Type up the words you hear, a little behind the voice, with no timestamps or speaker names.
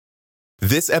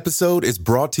This episode is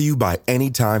brought to you by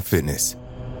Anytime Fitness.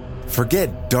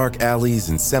 Forget dark alleys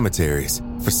and cemeteries.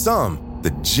 For some,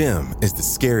 the gym is the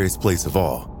scariest place of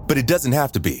all, but it doesn't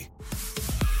have to be.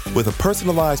 With a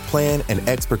personalized plan and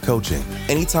expert coaching,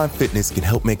 Anytime Fitness can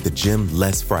help make the gym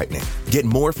less frightening. Get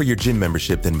more for your gym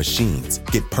membership than machines.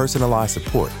 Get personalized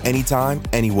support anytime,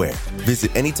 anywhere.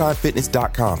 Visit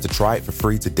AnytimeFitness.com to try it for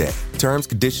free today. Terms,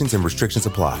 conditions, and restrictions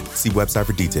apply. See website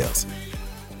for details.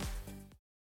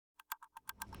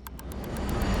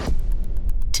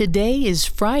 Today is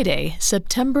Friday,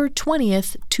 September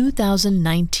 20th,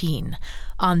 2019.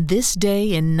 On this day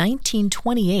in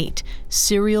 1928,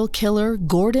 serial killer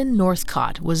Gordon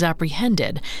Northcott was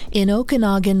apprehended in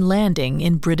Okanagan Landing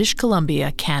in British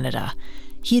Columbia, Canada.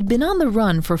 He had been on the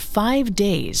run for 5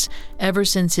 days, ever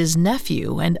since his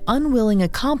nephew and unwilling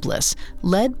accomplice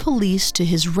led police to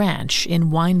his ranch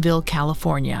in Wineville,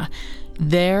 California.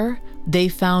 There, they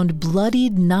found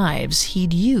bloodied knives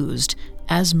he'd used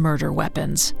as murder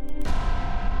weapons.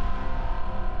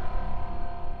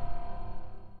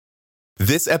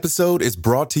 This episode is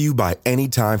brought to you by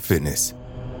Anytime Fitness.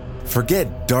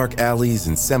 Forget dark alleys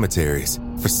and cemeteries.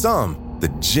 For some, the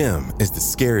gym is the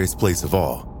scariest place of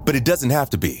all, but it doesn't have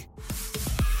to be.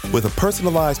 With a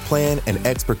personalized plan and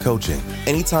expert coaching,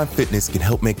 Anytime Fitness can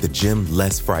help make the gym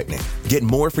less frightening. Get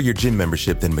more for your gym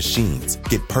membership than machines.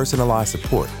 Get personalized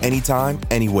support anytime,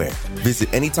 anywhere. Visit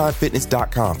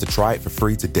AnytimeFitness.com to try it for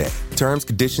free today. Terms,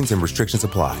 conditions, and restrictions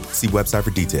apply. See website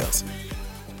for details.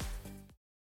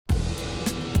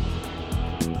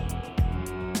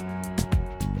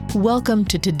 Welcome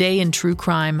to Today in True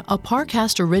Crime, a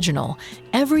Parcast original.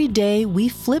 Every day, we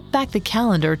flip back the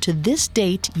calendar to this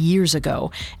date years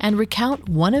ago and recount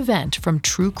one event from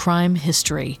true crime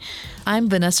history. I'm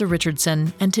Vanessa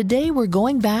Richardson, and today we're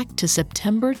going back to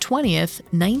September 20th,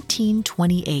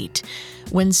 1928,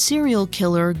 when serial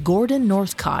killer Gordon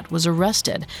Northcott was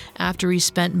arrested after he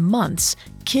spent months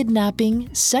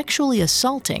kidnapping, sexually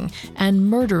assaulting, and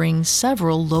murdering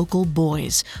several local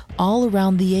boys, all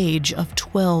around the age of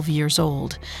 12 years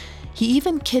old. He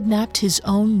even kidnapped his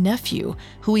own nephew,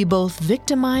 who he both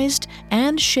victimized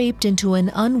and shaped into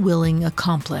an unwilling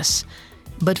accomplice.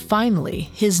 But finally,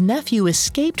 his nephew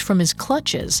escaped from his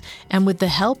clutches and, with the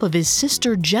help of his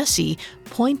sister Jessie,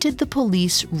 pointed the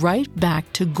police right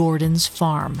back to Gordon's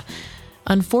farm.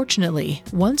 Unfortunately,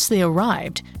 once they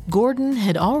arrived, Gordon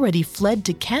had already fled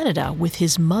to Canada with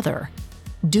his mother.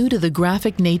 Due to the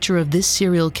graphic nature of this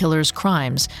serial killer's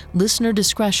crimes, listener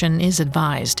discretion is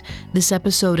advised. This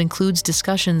episode includes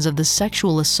discussions of the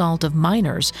sexual assault of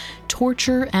minors,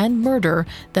 torture, and murder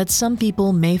that some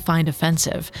people may find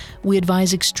offensive. We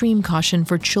advise extreme caution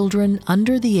for children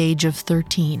under the age of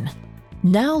 13.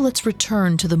 Now let's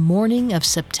return to the morning of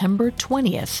September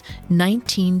 20th,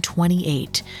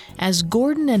 1928, as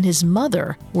Gordon and his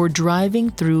mother were driving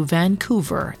through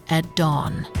Vancouver at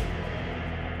dawn.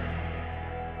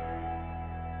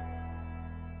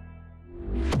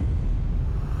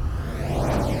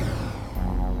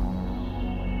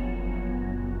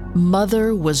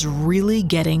 Mother was really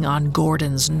getting on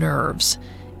Gordon's nerves.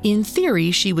 In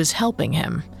theory, she was helping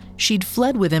him. She'd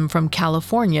fled with him from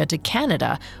California to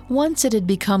Canada once it had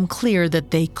become clear that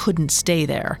they couldn't stay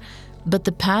there. But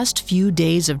the past few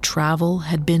days of travel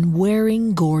had been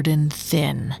wearing Gordon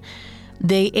thin.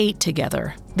 They ate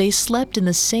together, they slept in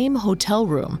the same hotel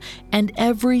room, and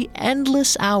every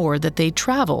endless hour that they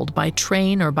traveled by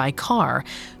train or by car,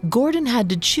 Gordon had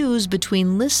to choose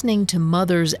between listening to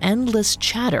Mother's endless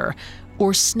chatter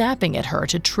or snapping at her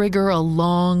to trigger a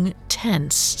long,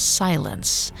 tense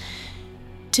silence.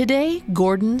 Today,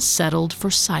 Gordon settled for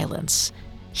silence.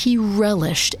 He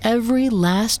relished every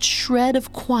last shred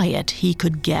of quiet he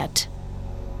could get.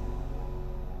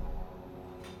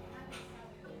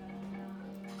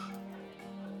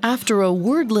 After a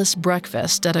wordless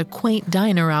breakfast at a quaint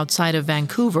diner outside of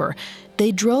Vancouver,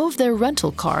 they drove their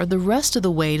rental car the rest of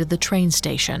the way to the train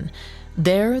station.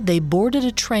 There, they boarded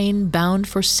a train bound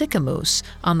for Sicamous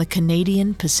on the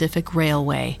Canadian Pacific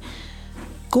Railway.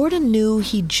 Gordon knew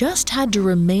he just had to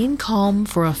remain calm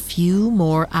for a few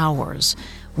more hours.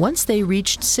 Once they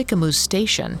reached Sicamous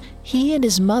Station, he and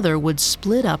his mother would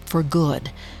split up for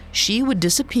good. She would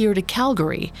disappear to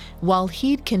Calgary, while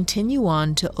he'd continue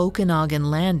on to Okanagan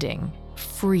Landing,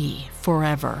 free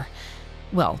forever.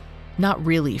 Well, not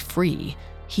really free.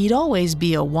 He'd always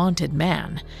be a wanted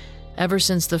man. Ever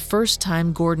since the first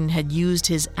time Gordon had used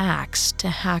his axe to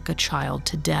hack a child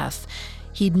to death,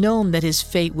 he'd known that his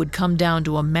fate would come down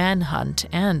to a manhunt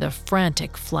and a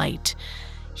frantic flight.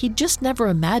 He'd just never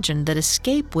imagined that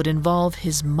escape would involve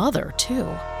his mother, too.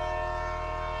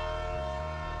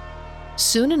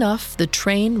 Soon enough, the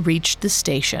train reached the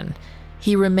station.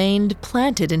 He remained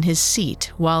planted in his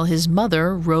seat while his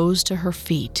mother rose to her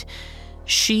feet.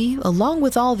 She, along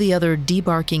with all the other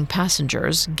debarking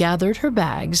passengers, gathered her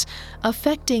bags,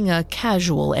 affecting a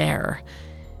casual air.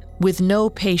 With no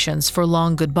patience for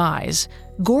long goodbyes,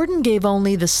 Gordon gave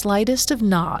only the slightest of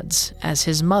nods as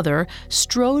his mother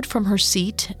strode from her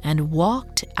seat and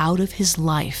walked out of his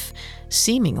life,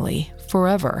 seemingly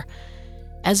forever.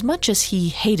 As much as he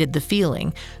hated the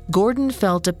feeling, Gordon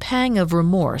felt a pang of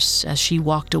remorse as she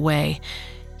walked away.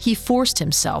 He forced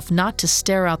himself not to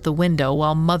stare out the window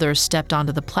while Mother stepped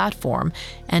onto the platform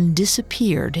and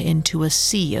disappeared into a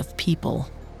sea of people.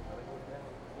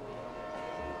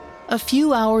 A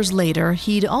few hours later,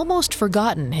 he'd almost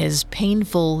forgotten his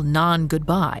painful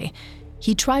non-goodbye.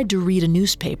 He tried to read a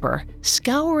newspaper,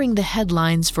 scouring the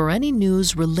headlines for any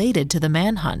news related to the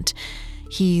manhunt.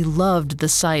 He loved the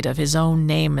sight of his own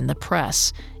name in the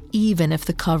press, even if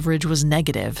the coverage was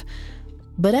negative.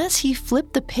 But as he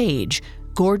flipped the page,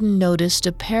 Gordon noticed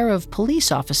a pair of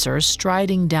police officers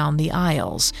striding down the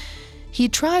aisles. He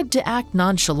tried to act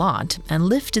nonchalant and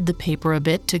lifted the paper a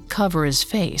bit to cover his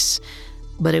face.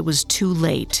 But it was too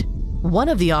late. One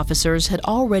of the officers had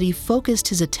already focused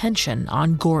his attention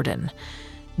on Gordon.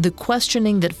 The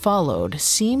questioning that followed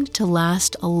seemed to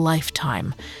last a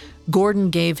lifetime. Gordon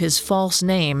gave his false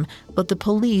name, but the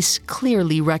police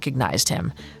clearly recognized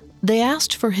him. They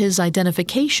asked for his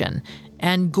identification,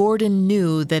 and Gordon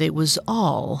knew that it was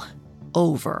all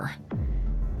over.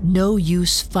 No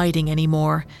use fighting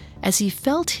anymore. As he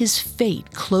felt his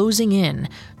fate closing in,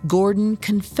 Gordon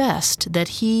confessed that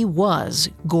he was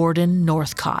Gordon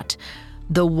Northcott,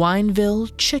 the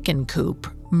Wineville chicken coop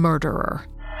murderer.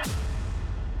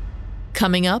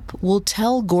 Coming up, we'll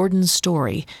tell Gordon's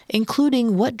story,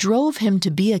 including what drove him to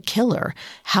be a killer,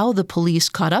 how the police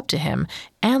caught up to him,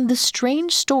 and the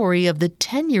strange story of the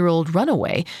 10-year-old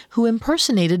runaway who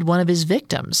impersonated one of his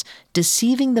victims,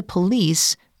 deceiving the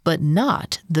police but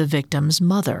not the victim's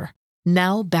mother.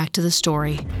 Now back to the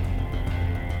story.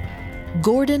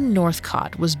 Gordon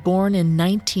Northcott was born in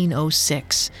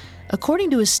 1906. According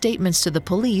to his statements to the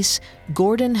police,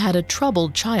 Gordon had a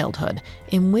troubled childhood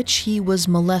in which he was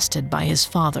molested by his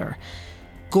father.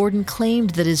 Gordon claimed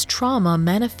that his trauma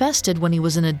manifested when he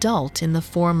was an adult in the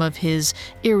form of his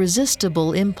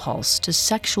irresistible impulse to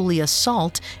sexually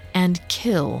assault and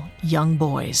kill young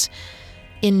boys.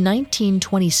 In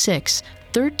 1926,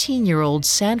 13-year-old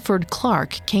Sanford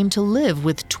Clark came to live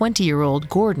with 20-year-old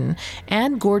Gordon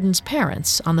and Gordon's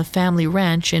parents on the family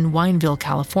ranch in Wineville,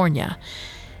 California.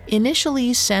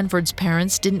 Initially, Sanford's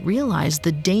parents didn't realize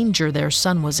the danger their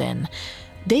son was in.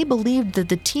 They believed that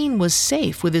the teen was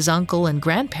safe with his uncle and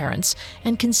grandparents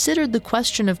and considered the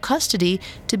question of custody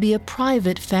to be a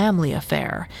private family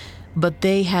affair. But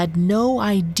they had no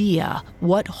idea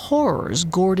what horrors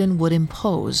Gordon would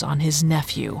impose on his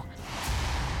nephew.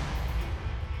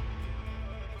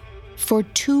 For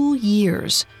 2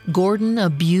 years, Gordon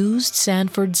abused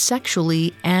Sanford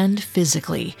sexually and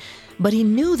physically, but he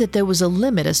knew that there was a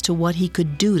limit as to what he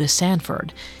could do to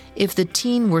Sanford. If the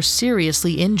teen were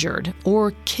seriously injured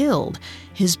or killed,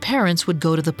 his parents would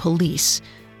go to the police.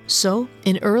 So,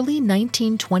 in early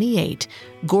 1928,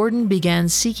 Gordon began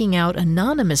seeking out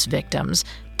anonymous victims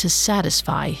to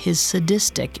satisfy his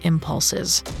sadistic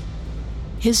impulses.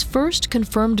 His first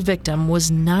confirmed victim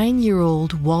was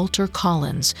 9-year-old Walter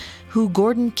Collins, who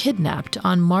Gordon kidnapped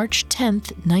on March 10,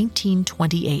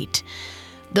 1928.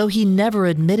 Though he never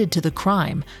admitted to the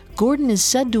crime, Gordon is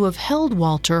said to have held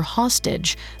Walter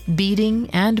hostage, beating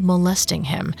and molesting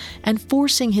him, and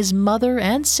forcing his mother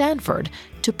and Sanford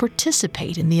to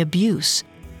participate in the abuse.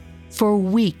 For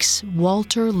weeks,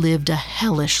 Walter lived a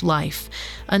hellish life,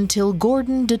 until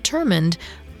Gordon determined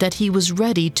that he was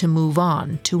ready to move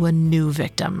on to a new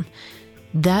victim.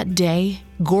 That day,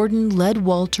 Gordon led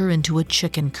Walter into a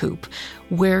chicken coop,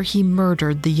 where he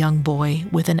murdered the young boy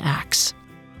with an axe.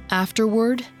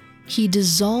 Afterward, he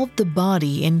dissolved the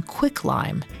body in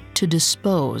quicklime to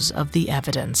dispose of the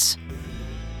evidence.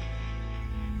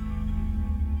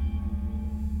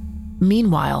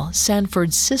 Meanwhile,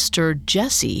 Sanford's sister,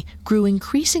 Jessie, grew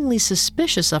increasingly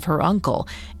suspicious of her uncle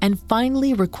and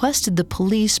finally requested the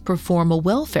police perform a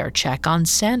welfare check on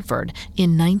Sanford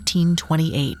in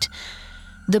 1928.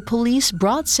 The police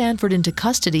brought Sanford into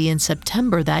custody in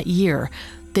September that year.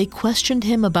 They questioned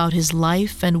him about his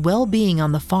life and well-being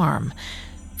on the farm.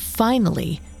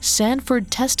 Finally,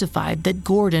 Sanford testified that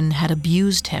Gordon had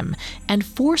abused him and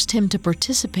forced him to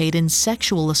participate in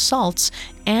sexual assaults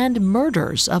and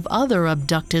murders of other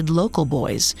abducted local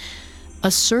boys.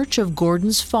 A search of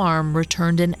Gordon's farm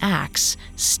returned an axe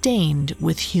stained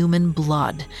with human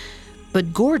blood,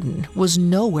 but Gordon was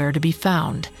nowhere to be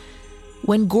found.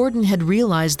 When Gordon had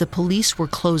realized the police were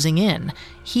closing in,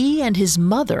 he and his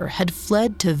mother had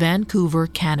fled to Vancouver,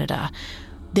 Canada.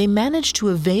 They managed to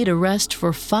evade arrest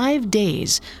for 5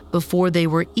 days before they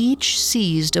were each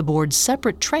seized aboard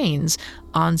separate trains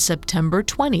on September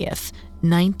 20th,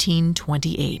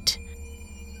 1928.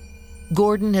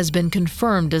 Gordon has been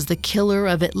confirmed as the killer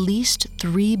of at least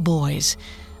 3 boys,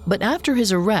 but after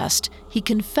his arrest, he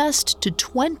confessed to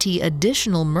 20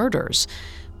 additional murders.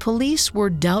 Police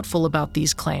were doubtful about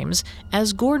these claims,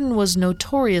 as Gordon was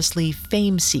notoriously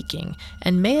fame-seeking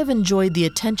and may have enjoyed the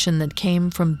attention that came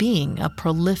from being a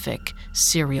prolific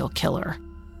serial killer.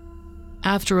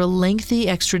 After a lengthy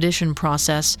extradition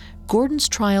process, Gordon's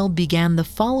trial began the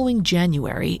following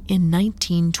January in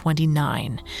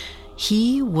 1929.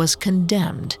 He was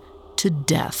condemned to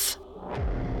death.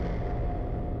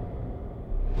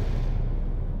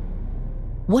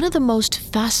 One of the most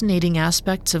fascinating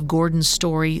aspects of Gordon's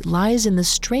story lies in the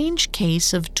strange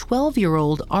case of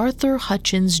 12-year-old Arthur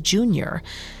Hutchins Jr.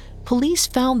 Police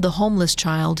found the homeless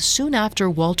child soon after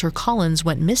Walter Collins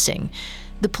went missing.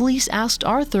 The police asked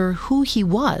Arthur who he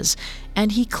was,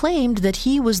 and he claimed that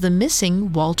he was the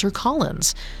missing Walter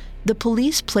Collins. The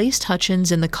police placed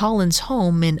Hutchins in the Collins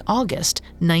home in August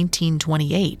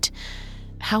 1928.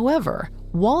 However,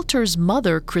 Walter's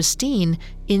mother, Christine,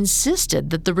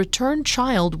 insisted that the returned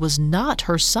child was not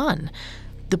her son.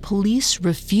 The police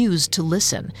refused to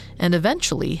listen and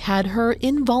eventually had her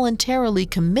involuntarily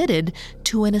committed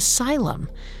to an asylum.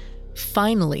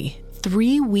 Finally,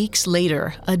 3 weeks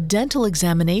later, a dental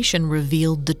examination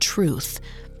revealed the truth.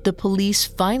 The police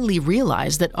finally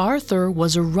realized that Arthur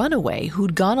was a runaway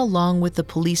who'd gone along with the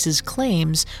police's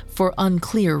claims for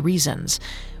unclear reasons.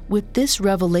 With this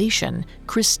revelation,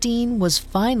 Christine was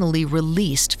finally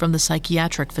released from the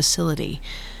psychiatric facility.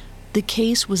 The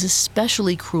case was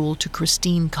especially cruel to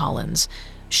Christine Collins.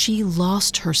 She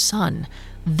lost her son.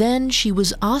 Then she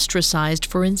was ostracized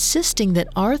for insisting that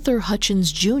Arthur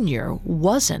Hutchins Jr.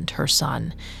 wasn't her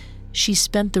son. She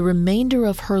spent the remainder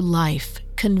of her life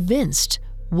convinced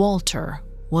Walter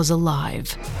was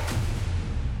alive.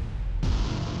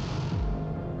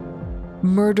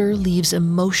 Murder leaves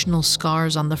emotional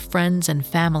scars on the friends and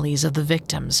families of the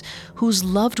victims, whose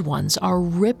loved ones are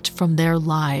ripped from their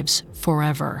lives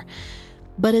forever.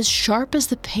 But as sharp as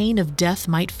the pain of death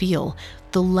might feel,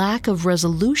 the lack of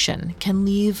resolution can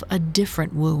leave a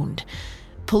different wound.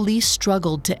 Police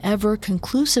struggled to ever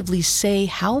conclusively say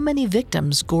how many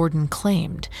victims Gordon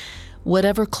claimed.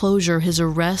 Whatever closure his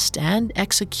arrest and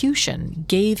execution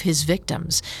gave his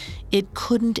victims, it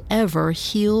couldn't ever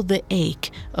heal the ache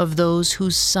of those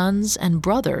whose sons and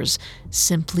brothers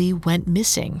simply went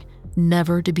missing,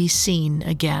 never to be seen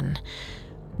again.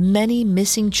 Many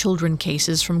missing children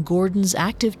cases from Gordon's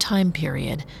active time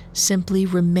period simply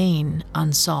remain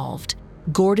unsolved.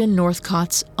 Gordon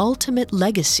Northcott's ultimate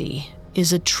legacy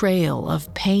is a trail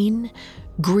of pain,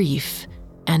 grief,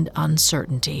 and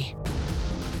uncertainty.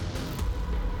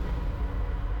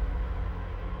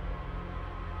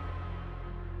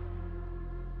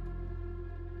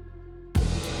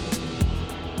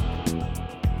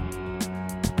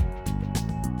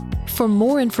 For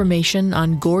more information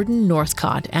on Gordon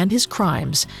Northcott and his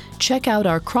crimes, check out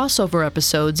our crossover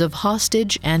episodes of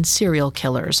Hostage and Serial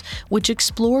Killers, which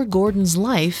explore Gordon's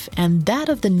life and that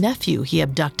of the nephew he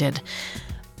abducted.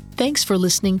 Thanks for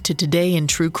listening to Today in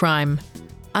True Crime.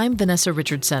 I'm Vanessa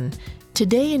Richardson.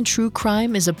 Today in True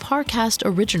Crime is a Parcast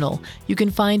original. You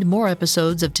can find more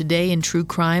episodes of Today in True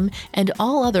Crime and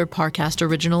all other Parcast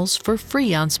originals for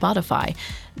free on Spotify.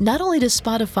 Not only does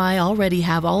Spotify already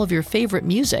have all of your favorite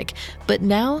music, but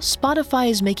now Spotify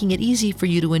is making it easy for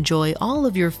you to enjoy all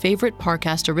of your favorite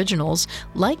Parcast originals,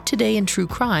 like Today in True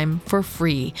Crime, for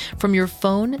free from your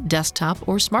phone, desktop,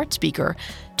 or smart speaker.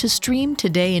 To stream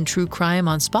Today in True Crime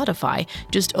on Spotify,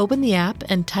 just open the app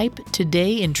and type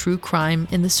Today in True Crime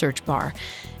in the search bar.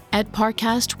 At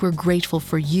Parcast, we're grateful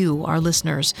for you, our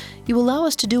listeners. You allow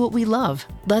us to do what we love.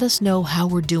 Let us know how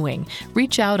we're doing.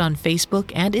 Reach out on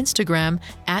Facebook and Instagram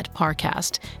at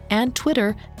Parcast and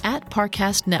Twitter at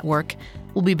Parcast Network.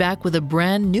 We'll be back with a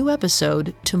brand new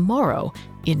episode tomorrow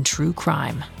in True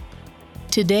Crime.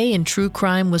 Today in True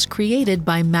Crime was created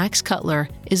by Max Cutler,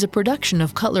 is a production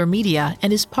of Cutler Media,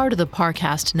 and is part of the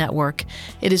Parcast Network.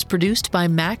 It is produced by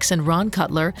Max and Ron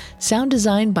Cutler, sound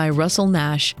designed by Russell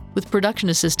Nash, with production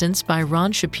assistance by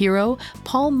Ron Shapiro,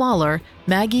 Paul Mahler,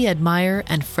 Maggie Admire,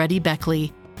 and Freddie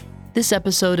Beckley. This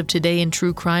episode of Today in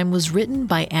True Crime was written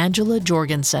by Angela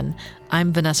Jorgensen.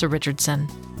 I'm Vanessa Richardson.